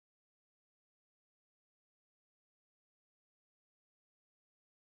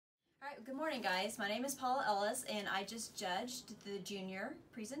All right, good morning guys. My name is Paula Ellis and I just judged the junior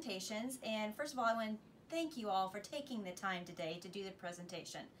presentations. And first of all, I want to thank you all for taking the time today to do the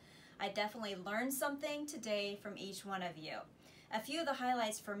presentation. I definitely learned something today from each one of you. A few of the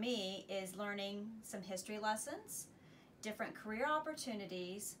highlights for me is learning some history lessons, different career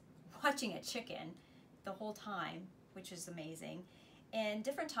opportunities, watching a chicken the whole time, which is amazing, and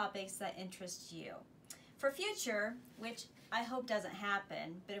different topics that interest you. For future, which I hope doesn't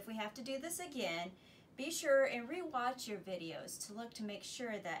happen, but if we have to do this again, be sure and re-watch your videos to look to make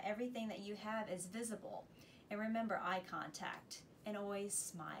sure that everything that you have is visible. And remember eye contact and always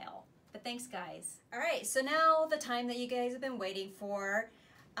smile. But thanks guys. All right, so now the time that you guys have been waiting for.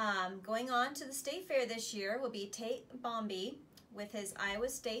 Going on to the State Fair this year will be Tate Bomby with his Iowa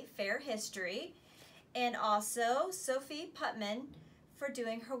State Fair history, and also Sophie Putman for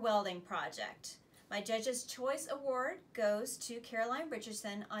doing her welding project. My Judge's Choice Award goes to Caroline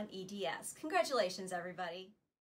Richardson on EDS. Congratulations, everybody.